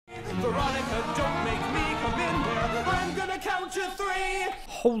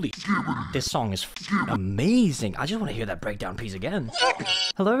Holy, this song is amazing. I just want to hear that breakdown piece again.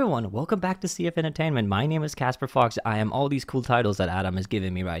 Hello everyone, welcome back to CF Entertainment. My name is Casper Fox. I am all these cool titles that Adam is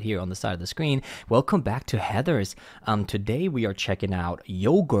giving me right here on the side of the screen. Welcome back to Heathers. Today we are checking out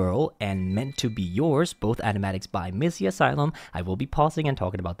Yo Girl and Meant to Be Yours, both animatics by Missy Asylum. I will be pausing and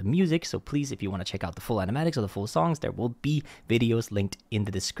talking about the music, so please, if you want to check out the full animatics or the full songs, there will be videos linked in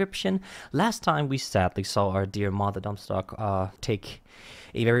the description. Last time we sadly saw our dear Mother Dumpstock take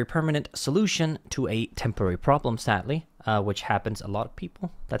a very permanent solution to a temporary problem, sadly, which happens to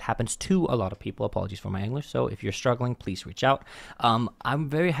a lot of people. Apologies for my English. So if you're struggling, please reach out. I'm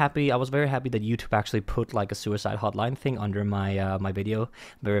very happy. I was very happy that YouTube actually put like a suicide hotline thing under my my video.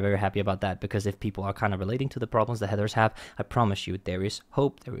 Very happy about that, because if people are kind of relating to the problems that Heathers have, I promise you there is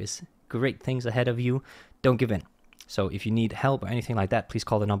hope. There is great things ahead of you. Don't give in. So if you need help or anything like that, please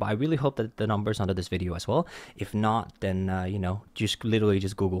call the number. I really hope that the number is under this video as well. If not, then, you know, just literally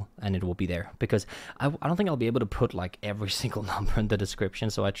just Google and it will be there. Because I don't think I'll be able to put like every single number in the description.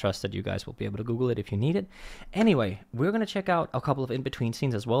 So I trust that you guys will be able to Google it if you need it. Anyway, we're going to check out a couple of in-between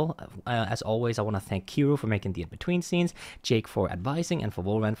scenes as well. As always, I want to thank Kiro for making the in-between scenes, Jake for advising, and for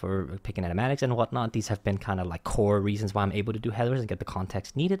Wolven for picking animatics and whatnot. These have been kind of like core reasons why I'm able to do Heathers and get the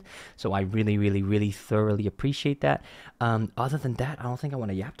context needed. So I really thoroughly appreciate that. Other than that, I don't think I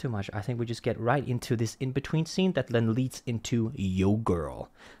want to yap too much. I think we just get right into this in-between scene that then leads into Yo Girl.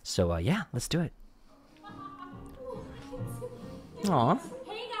 So yeah, let's do it. Aw.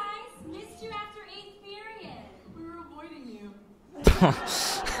 Hey guys, missed you after 8th period. We were avoiding you. You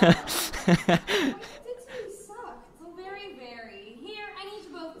suck. Well, very. Here, I need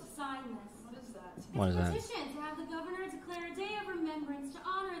you both to sign this. What is that? What is It's a that? petition to have the governor declare a day of remembrance to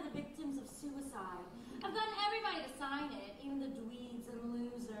honor the victims of suicide. I've gotten everybody to sign it, even the dweebs and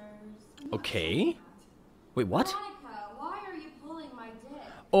losers. Okay. Wait, what? Monica, why are you pulling my dick?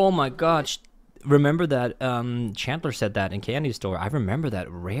 Oh my gosh. Remember that Chandler said that in Candy Store. I remember that.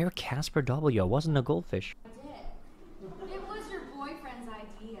 Rare Casper W. I wasn't a goldfish. My dick. It was your boyfriend's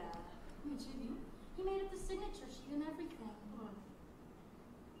idea. Hey, JD. He made up the signature sheet and everything.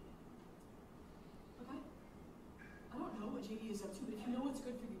 Okay. I don't know what JD is up to, but if you know what's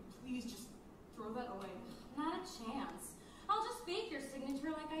good for you, please just throw that away. Not a chance. I'll just fake your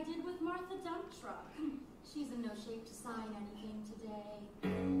signature like I did with Martha Dumptruck. She's in no shape to sign anything today.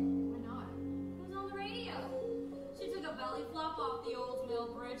 Why not? It was on the radio. She took a belly flop off the Old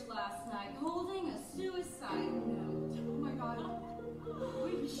Mill Bridge last night, holding a suicide note. Oh my god.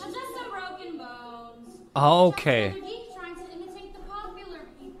 Wait, Just some broken bones. Okay. Just another geek trying to imitate the popular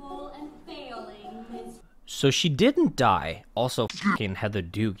people and failing miserably. So she didn't die. Also, fucking Heather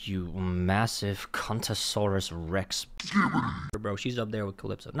Duke, you massive Contosaurus Rex. Bro, she's up there with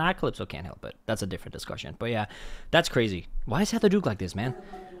Calypso. Nah, Calypso can't help it. That's a different discussion. But yeah, that's crazy. Why is Heather Duke like this, man?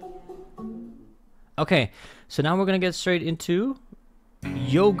 Okay, so now we're gonna get straight into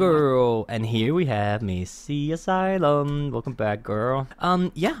Yo Girl. And here we have Missy Asylum. Welcome back, girl.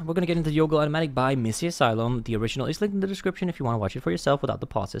 Yeah, we're gonna get into Yo Girl Animatic by Missy Asylum. The original is linked in the description if you want to watch it for yourself without the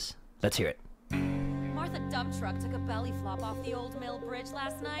pauses. Let's hear it. Martha Dumptruck took a belly flop off the Old Mill Bridge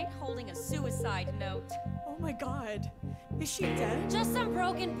last night, holding a suicide note. Oh my god. Is she dead? Just some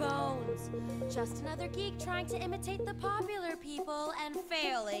broken bones. Just another geek trying to imitate the popular people and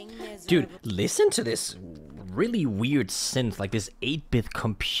failing miserably. Dude, listen to this really weird synth, like this 8-bit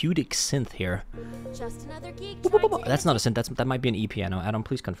computing synth here. Just another geek trying to That's not a synth, that might be an E-piano. Adam,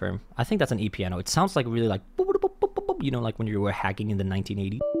 please confirm. I think that's an E-piano. It sounds like really like, you know, like when you were hacking in the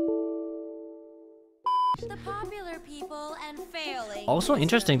 1980s. the popular people and failing. Also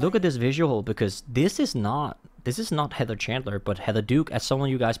interesting, miserably. look at this visual, because this is not Heather Chandler, but Heather Duke, as someone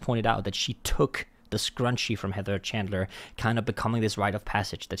you guys pointed out, that she took the scrunchie from Heather Chandler, kind of becoming this rite of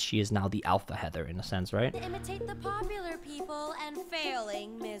passage that she is now the alpha Heather in a sense, right? To imitate the popular people and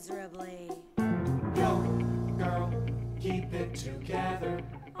failing miserably. Yo, girl, keep it together.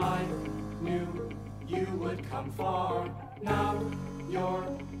 I knew you would come far. Now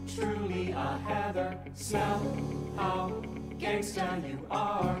you're truly a Heather. Smell how gangsta you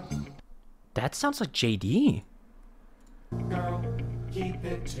are. That sounds like JD. Girl, keep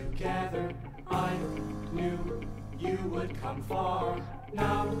it together. I knew you would come far.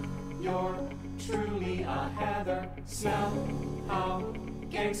 Now you're truly a Heather. Smell how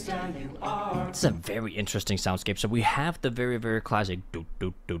gangsta you are. This is a very interesting soundscape. So we have the very classic do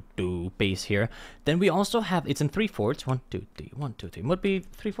do do do bass here. Then we also have, it's in 3/4. 1 2 3 1 2 3. Would be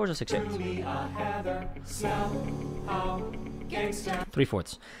 3/4 or 6/8. Truly a Heather. Smell how gangsta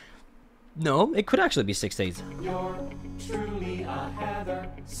 3/4. No, it could actually be 6/8. you're truly a Heather.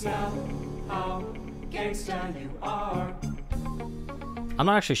 Smell how gangsta you are. I'm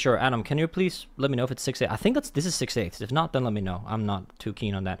not actually sure. Adam, can you please let me know if it's 6/8? I think this is 6/8. If not, then let me know. I'm not too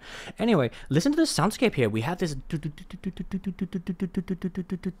keen on that. Anyway, listen to this soundscape here. We have this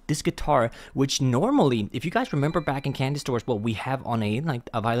guitar, which normally, if you guys remember back in candy stores, well, we have on a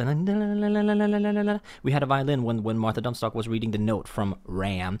violin. We had a violin when Martha Dumpstock was reading the note from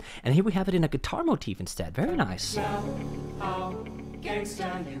Ram, and here we have it in a guitar motif instead. Very nice. How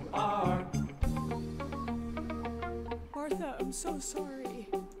gangsta you are. Martha, I'm so sorry.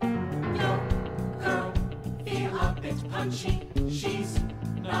 Yo, girl, feel a bit punchy. She's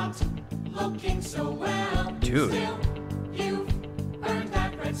not looking so well. Dude. Still, you've earned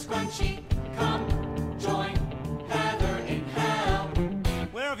that red scrunchie. Come join Heather in hell.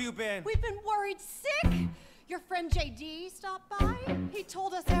 Where have you been? We've been worried sick. Your friend JD stopped by. He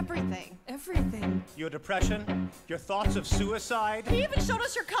told us everything. Everything. Your depression? Your thoughts of suicide? He even showed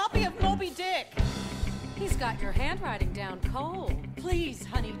us your copy of Moby Dick. He's got your handwriting down cold. Please,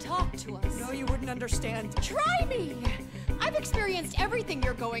 honey, talk to us. No, you wouldn't understand. Try me. I've experienced everything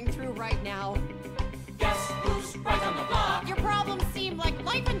you're going through right now. Guess who's right on the block? Your problems seem like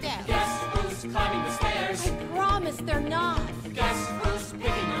life and death. Guess who's climbing the stairs? I promise they're not. Guess who's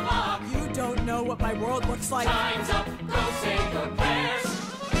picking your lock? You don't know what my world looks like. Time's up, go say your prayers.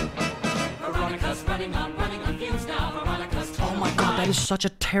 Veronica's running on fumes now. Veronica's Oh my god, that is such a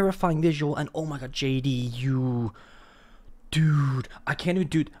terrifying visual, and oh my god, JD, you... Dude, I can't even,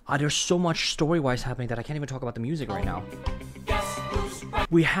 dude, there's so much story-wise happening that I can't even talk about the music right now. Guess who's right?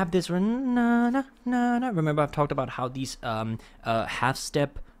 We have this, remember I've talked about how these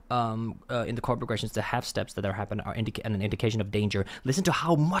half-step, in the chord progressions, the half-steps that are happening are an indication of danger. Listen to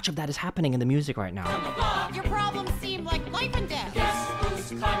how much of that is happening in the music right now. Your problems seem like life and death. Guess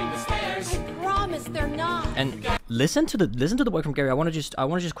who's climbing the stairs? I promise they're not. And listen to the work from Gary. I want to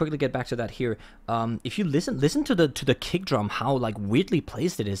just quickly get back to that here. If you listen to the kick drum, how like weirdly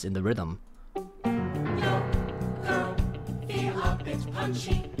placed it is in the rhythm. Yo, girl, feel a bit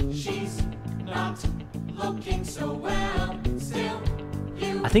punchy. She's not looking so well. Still,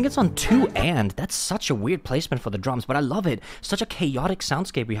 you. I think it's on 2 and. That's such a weird placement for the drums, but I love it. Such a chaotic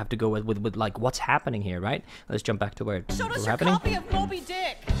soundscape we have to go with like what's happening here, right? Let's jump back to where Showed us we're your happening. copy of Moby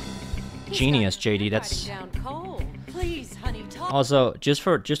Dick. Genius, He's got your JD. That's handwriting down cold. Please, honey, talk. also just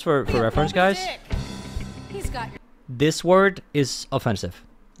for reference, guys. He's got your This word is offensive.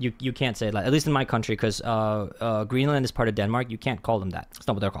 You can't say it like, at least in my country, because Greenland is part of Denmark. You can't call them that. It's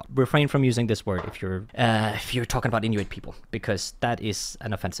not what they're called. Refrain from using this word if you're talking about Inuit people, because that is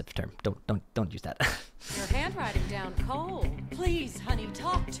an offensive term. Don't use that. your handwriting down cold. Please, honey,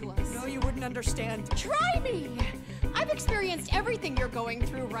 talk to us. No, you wouldn't understand. Try me. I've experienced everything you're going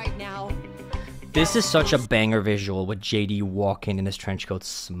through right now. This is such a banger visual with JD walking in his trench coat,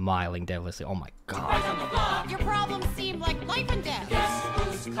 smiling devilishly. Oh my god. Right on the block. Your problems seem like life and death. Guess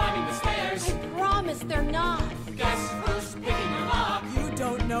who's climbing the stairs? I promise they're not. Guess who's picking your lock? You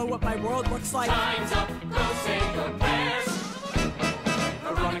don't know what my world looks like. Time's up, go say your prayers.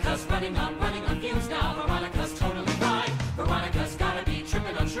 Veronica's running on fumes now. Veronica's totally fine. Veronica's gotta be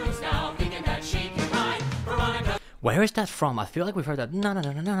tripping on shrooms now, thinking that she can ride. Veronica. Where is that from? I feel like we've heard that. Na na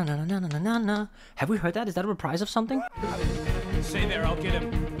na na na na na na na na. Have we heard that? Is that a reprise of something? Stay there, I'll get him.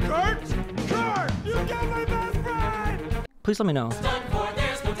 Kurt! Kurt! You got my best friend! Please let me know. Done for,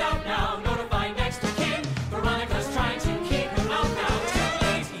 there's no doubt now. Notify next of kin. Veronica's trying to keep him out now. Too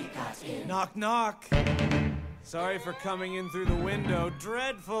late, he got in. Knock, knock. Sorry for coming in through the window.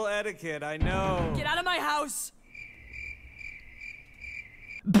 Dreadful etiquette, I know. Get out of my house.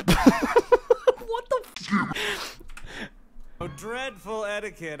 What the f- Oh, dreadful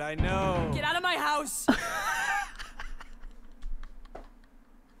etiquette, I know. Get out of my house.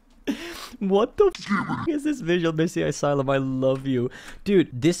 What the f is this visual, Missy Asylum? I love you.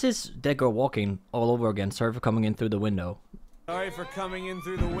 Dude, this is that girl walking all over again. Sorry for coming in through the window. Sorry for coming in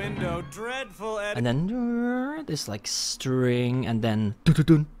through the window. Dreadful etiquette. And then this like string, and then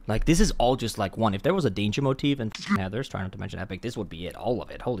dun-dun-dun. Like this is all just like one. If there was a danger motif and Heather's trying not to mention Epic, this would be it. All of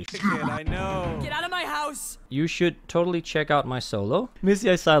it. Holy shit. I know. Get out of my house. You should totally check out my solo. Missy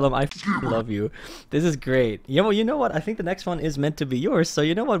Asylum, I love you. This is great. Yeah, well, you know what? I think the next one is meant to be yours. So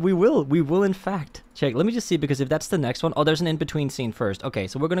you know what? We will in fact check. Let me just see, because if that's the next one, oh, there's an in-between scene first. Okay,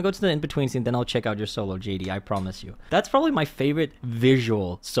 so we're gonna go to the in-between scene, then I'll check out your solo, JD. I promise you. That's probably my favorite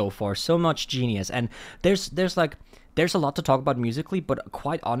visual so far. So much genius, and there's a lot to talk about musically, but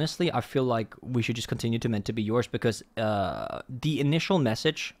quite honestly, I feel like we should just continue to Meant to Be Yours, because the initial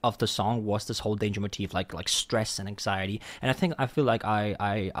message of the song was this whole danger motif, like stress and anxiety, and I feel like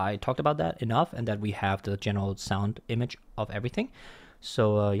I talked about that enough, and that we have the general sound image of everything.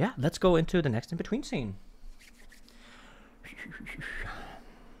 So yeah, let's go into the next in between scene.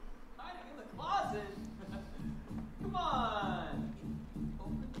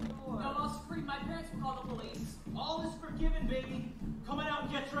 forgiven, baby. Come on out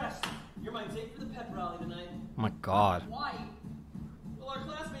and get dressed. You're my date for the pep rally tonight. Oh my god. Why? Well, our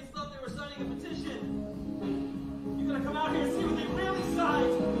classmates thought they were signing a petition. You gotta come out here and see what they really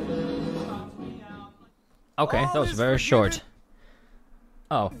signed. Talk to me out. Okay, that was is very forgiven. short.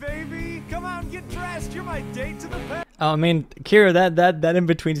 Oh. Baby, come out and get dressed. You're my date to the pep. I mean, Kira, that in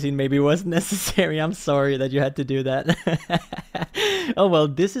between scene maybe wasn't necessary. I'm sorry that you had to do that. Oh well,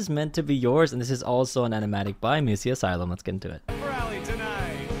 this is meant to be yours, and this is also an animatic by Missy Asylum. Let's get into it. Rally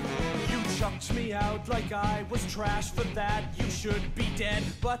tonight. You chucked me out like I was trash. For that you should be dead.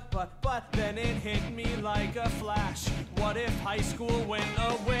 But then it hit me like a flash. What if high school went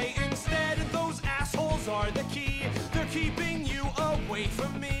away instead? Those assholes are the key. They're keeping you away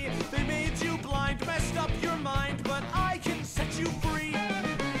from me. They made you blind, messed up your mind, but I can set you free.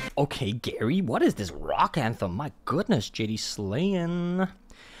 Okay, Gary, what is this rock anthem? My goodness, JD slaying.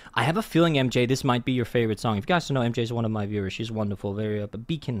 I have a feeling, MJ, this might be your favorite song. If you guys don't know, MJ is one of my viewers. She's wonderful, very a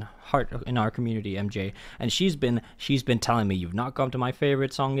beacon heart in our community, MJ. And she's been telling me you've not come to my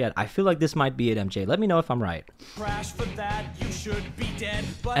favorite song yet. I feel like this might be it, MJ. Let me know if I'm right. Crash for that, you should be dead.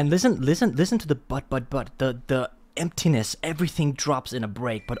 But And listen to the but the emptiness. Everything drops in a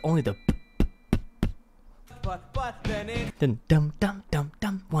break, but only the then it then dum dum dum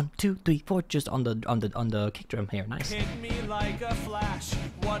dum 1 2 3 4 just on the kick drum here. Nice. hit me like a flash.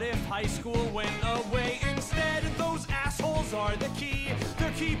 What if high school went away instead? Those assholes are the key.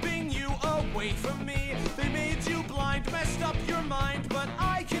 They're keeping you away from me. They made you blind, messed up your mind, but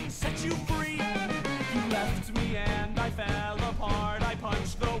I can set you free. You left me and I fell apart. I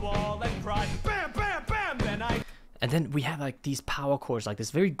punched the wall and cried, bam, bam, bam. Then I And then we have like these power chords, like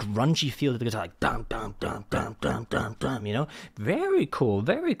this very grungy feel that the guitar, like dum dum dum dum dum dum dum, you know, very cool,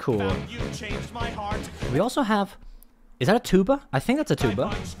 very cool. found you changed my heart. We also have, is that a tuba? I think that's a I tuba.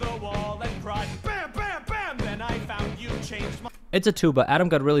 punched the wall and cried, bam, bam, bam. Then I found you changed my It's a tuba. Adam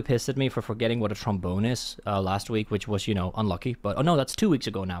got really pissed at me for forgetting what a trombone is last week, which was, you know, unlucky. But, oh no, that's 2 weeks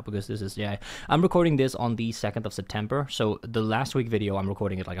ago now, because this is, yeah. I'm recording this on the 2nd of September, so the last week video, I'm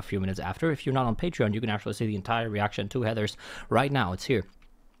recording it like a few minutes after. If you're not on Patreon, you can actually see the entire reaction to Heather's right now. It's here.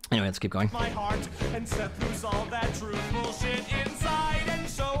 Anyway, let's keep going. my heart and set loose all that truth bullshit inside. And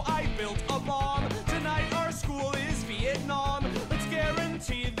so I built a bomb. Tonight our school is Vietnam. Let's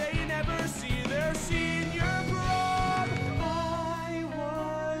guarantee they never see their senior prom. I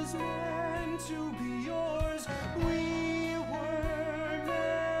was meant to be yours. We were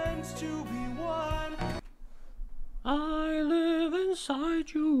meant to be one. I live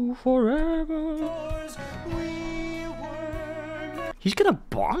inside you forever. Yours. We were meant He's gonna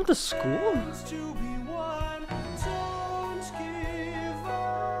bomb the school? to be one. Don't give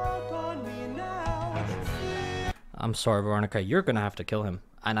up on me now. I'm sorry, Veronica, you're gonna have to kill him.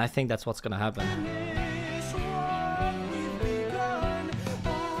 And I think that's what's gonna happen. Finish what we've begun.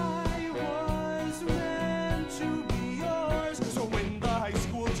 I was meant to be yours. So when the high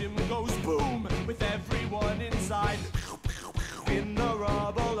school gym goes boom, with everyone inside, in the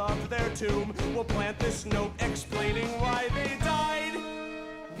rubble of their tomb, we'll plant this note explaining why they died.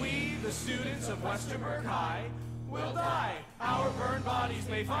 We, the students of Westerberg High, will die. Our burned bodies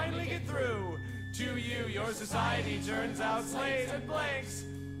may finally get through. To you, your society turns out slaves and blanks.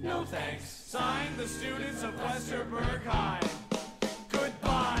 No thanks. Signed, the students of Westerberg High.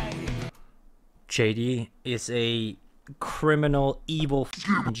 Goodbye. JD is a criminal, evil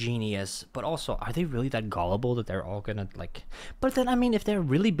genius, but also, are they really that gullible that they're all gonna, like... But then, I mean, if they're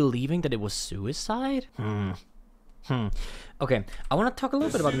really believing that it was suicide? Okay, I want to talk a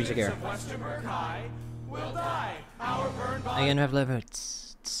little bit about music here. Of Westerberg High will die. Our burned bodies Again, we have lever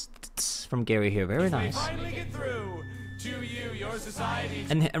from Gary here, very may nice. finally get through. To you, your society.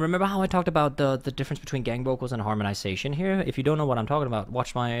 And remember how I talked about the difference between gang vocals and harmonization here? If you don't know what I'm talking about,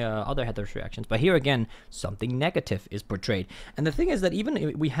 watch my other Heather's reactions. But here again, something negative is portrayed. And the thing is that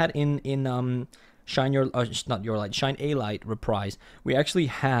even we had in Shine Your not Your Light, Shine a Light reprise, we actually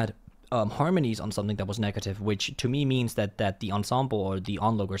had harmonies on something that was negative, which to me means that the ensemble or the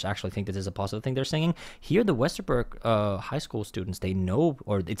onlookers actually think this is a positive thing they're singing. Here, the Westerberg high school students, they know,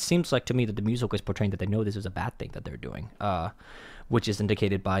 or it seems like to me that the music is portraying that they know this is a bad thing that they're doing, which is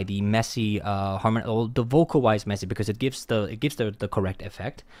indicated by the messy the vocal-wise messy, because it gives the correct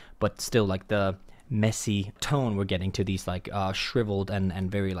effect, but still like the messy tone we're getting to these like shriveled and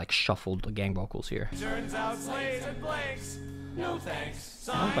very like shuffled gang vocals here. Turns out slaves and blanks. No thanks.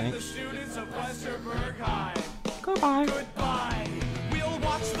 Signed, thanks. the students of Westerberg High. Goodbye. Goodbye. We'll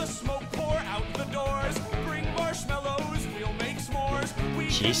watch the smoke pour out the doors. Bring marshmallows. We'll make s'mores. We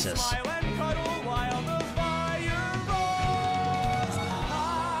can Jesus. smile and cuddle while the fire roars.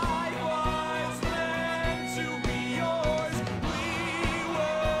 I was meant to be yours.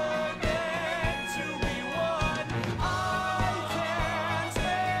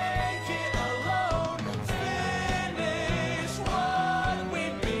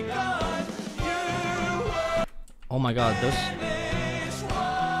 my god, this.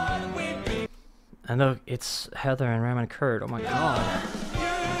 And look, it's Heather and Ram and Kurt. Oh my god.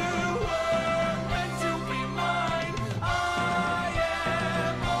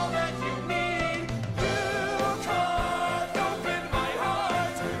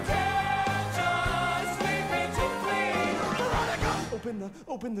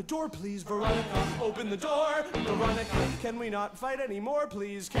 Open the door, please, Veronica. Open the door, Veronica. Can we not fight anymore,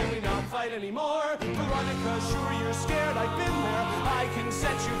 please? Can we not fight anymore? Veronica, sure you're scared. I've been there. I can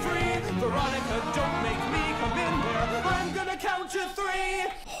set you free. Veronica, don't make me come in there. I'm gonna count to 3.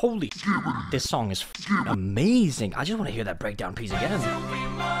 Holy, this song is amazing. I just want to hear that breakdown piece again.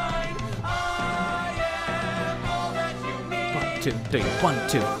 1, 2, 3. 1,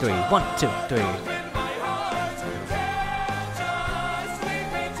 2, 3. 1, 2, 3.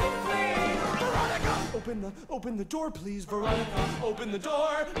 Open the door, please, Veronica. Open the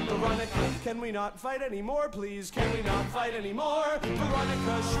door, Veronica. Can we not fight anymore, please? Can we not fight anymore?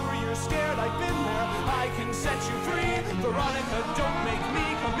 Veronica, sure you're scared. I've been there. I can set you free. Veronica, don't make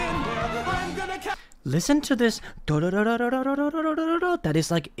me come in there. I'm gonna count. Listen to this. That is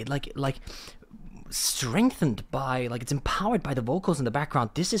like strengthened by, like, it's empowered by the vocals in the background.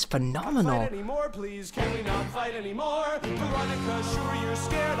 This is phenomenal. Fight anymore, please? Can we not fight anymore? Veronica, sure you're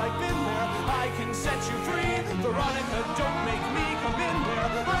scared. I've been there. I can set you free. Veronica, don't make me come in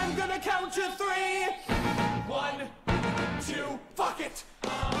there. I'm gonna count to 3. 1, 2, fuck it.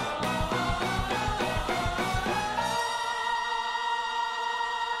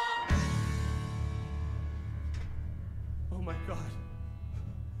 Oh my god.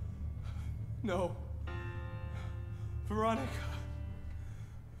 No. Veronica,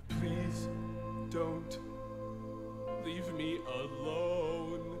 please don't leave me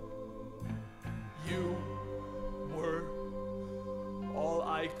alone. You were all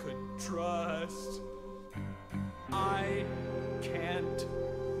I could trust. I can't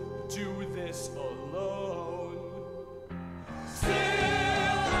do this alone. Still I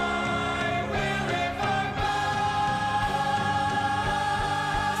will live our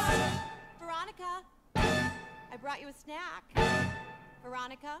Veronica, I brought you a snack.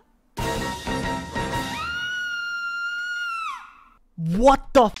 Veronica?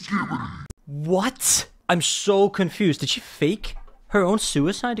 What the What? I'm so confused. Did she fake her own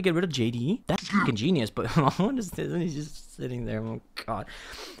suicide to get rid of JD? That's fucking genius, but what is this? He's just sitting there. Oh god.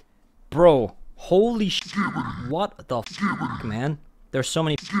 Bro, holy shit. What the fuck, man? There's so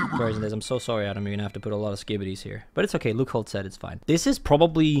many versions of this. I'm so sorry, Adam. You're gonna have to put a lot of skibbities here. But it's okay. Luke Holt said it's fine. This is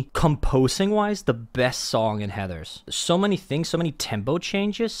probably, composing-wise, the best song in Heather's. So many things, so many tempo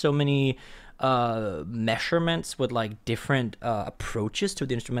changes, so many measurements with, like, different approaches to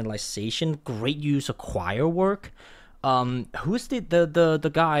the instrumentalization. Great use of choir work. Who's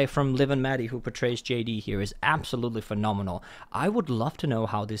the guy from Liv and Maddie who portrays JD here is absolutely phenomenal. I would love to know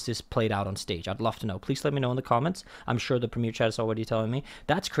how this is played out on stage. I'd love to know. Please let me know in the comments. I'm sure the premiere chat is already telling me.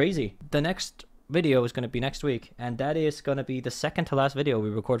 That's crazy. The next video is going to be next week, and that is going to be the second to last video we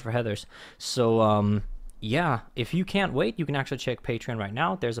record for Heather's. So, yeah, if you can't wait, you can actually check Patreon right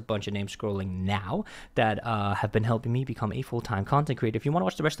now. There's a bunch of names scrolling now that have been helping me become a full-time content creator. If you want to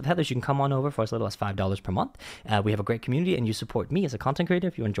watch the rest of Heather's, you can come on over for as little as $5 per month. We have a great community, and you support me as a content creator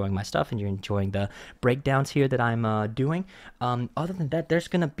if you're enjoying my stuff and you're enjoying the breakdowns here that I'm doing. Other than that, there's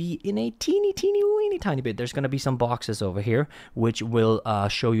going to be, in a teeny tiny bit, there's going to be some boxes over here, which will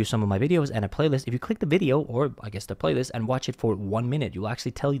show you some of my videos and a playlist. If you click the video, or I guess the playlist, and watch it for 1 minute, you'll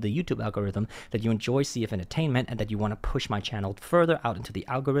actually tell the YouTube algorithm that you enjoy CF Entertainment and that you want to push my channel further out into the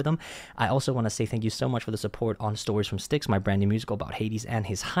algorithm. I also want to say thank you so much for the support on Stories from Styx, my brand new musical about Hades and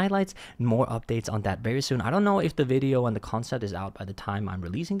his highlights. More updates on that very soon. I don't know if the video and the concept is out by the time I'm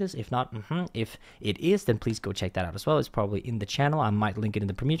releasing this. If not, if it is, then please go check that out as well. It's probably in the channel. I might link it in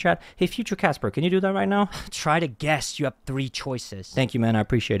the premiere chat. Hey, future Casper, can you do that right now? Try to guess. You have 3 choices. Thank you, man. I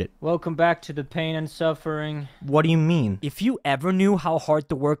appreciate it. Welcome back to the pain and suffering. What do you mean? If you ever knew how hard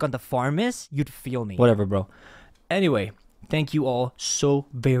the work on the farm is, you'd feel me. Whatever, bro. Anyway, thank you all so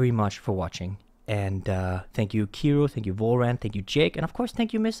very much for watching. And thank you, Kiro. Thank you, Volran. Thank you, Jake. And of course,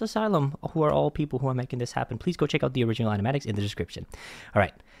 thank you, Miss Asylum, who are all people who are making this happen. Please go check out the original animatics in the description. All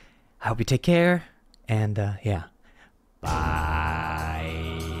right. I hope you take care. And yeah. Bye.